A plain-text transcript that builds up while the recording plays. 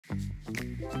Hi,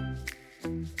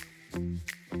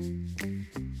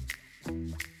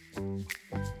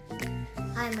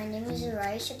 my name is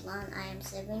Xaraiah Sablan. I am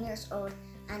 7 years old,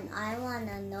 and I want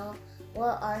to know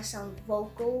what are some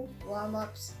vocal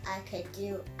warm-ups I could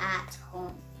do at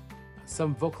home.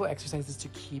 Some vocal exercises to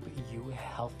keep you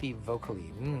healthy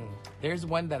vocally. There's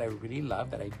one that I really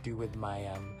love that I do with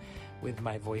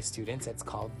my voice students. It's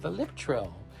called the lip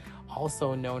trill,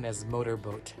 also known as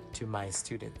motorboat to my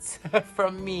students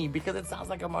from me, because it sounds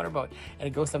like a motorboat, and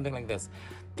it goes something like this.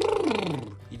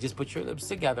 You just put your lips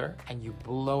together and you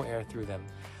blow air through them,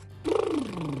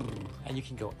 and you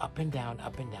can go up and down,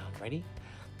 up and down. Ready?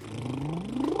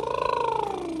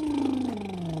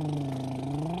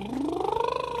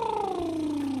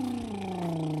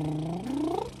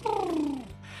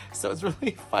 So it's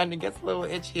really fun. It gets a little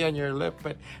itchy on your lip,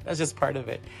 but that's just part of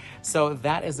it. So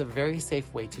that is a very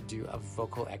safe way to do a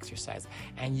vocal exercise.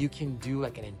 And you can do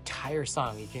like an entire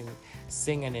song. You can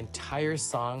sing an entire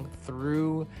song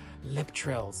through lip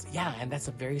trills. Yeah, and that's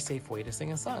a very safe way to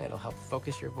sing a song. It'll help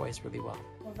focus your voice really well.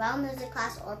 Without music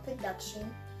class or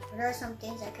production, what are some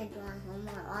things I could do at home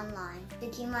or online to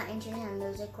keep my interest in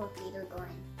musical theater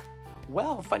going?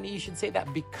 Well, funny you should say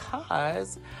that,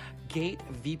 because GATE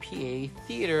VPA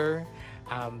Theater,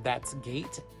 that's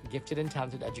GATE, Gifted and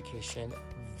Talented Education,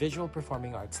 Visual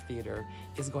Performing Arts Theater,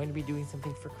 is going to be doing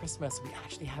something for Christmas. We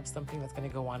actually have something that's going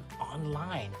to go on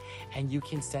online, and you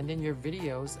can send in your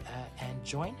videos and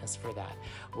join us for that.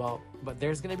 Well, but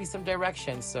there's going to be some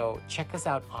directions, so check us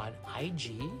out on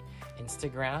IG,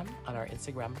 Instagram, on our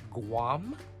Instagram,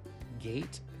 Guam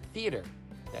Gate Theater.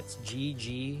 That's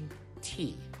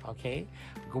GGT, okay?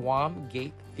 Guam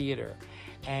Gate Theater.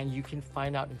 And you can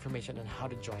find out information on how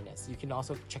to join us. You can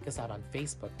also check us out on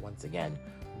Facebook. Once again,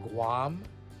 Guam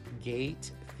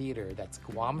Gate Theater. That's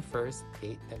Guam first,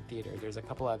 Gate, then Theater. There's a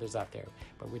couple others out there,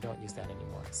 but we don't use that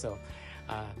anymore. So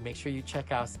make sure you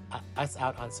check us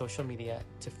out on social media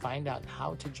to find out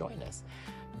how to join us.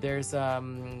 There's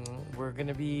we're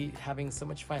gonna be having so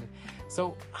much fun.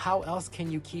 So how else can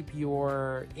you keep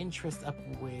your interest up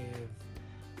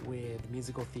with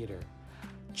musical theater?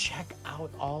 Check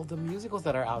out all the musicals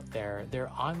that are out there.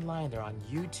 They're online, they're on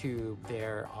YouTube,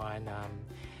 they're on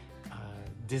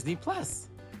Disney Plus.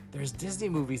 There's Disney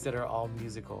movies that are all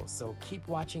musicals. So keep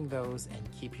watching those and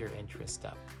keep your interest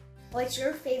up. What's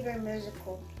your favorite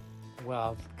musical?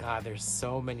 Well, God, there's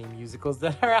so many musicals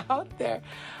that are out there.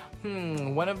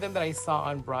 One of them that I saw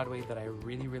on Broadway that I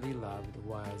really, really loved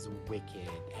was Wicked.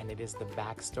 And it is the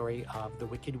backstory of the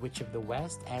Wicked Witch of the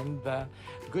West and the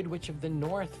Good Witch of the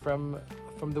North from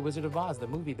The Wizard of Oz, the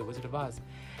movie The Wizard of Oz.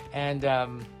 And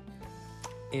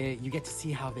you get to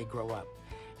see how they grow up.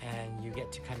 And you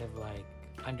get to kind of like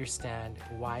understand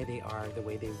why they are the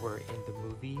way they were in the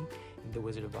movie, in the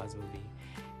Wizard of Oz movie.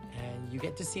 And you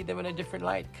get to see them in a different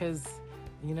light, because,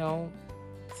 you know,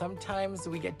 sometimes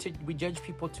we judge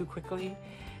people too quickly,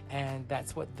 and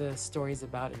that's what the story is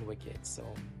about in Wicked. So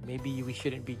maybe we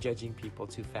shouldn't be judging people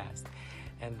too fast,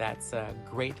 and that's a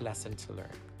great lesson to learn.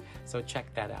 So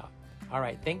check that out. All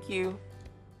right, thank you.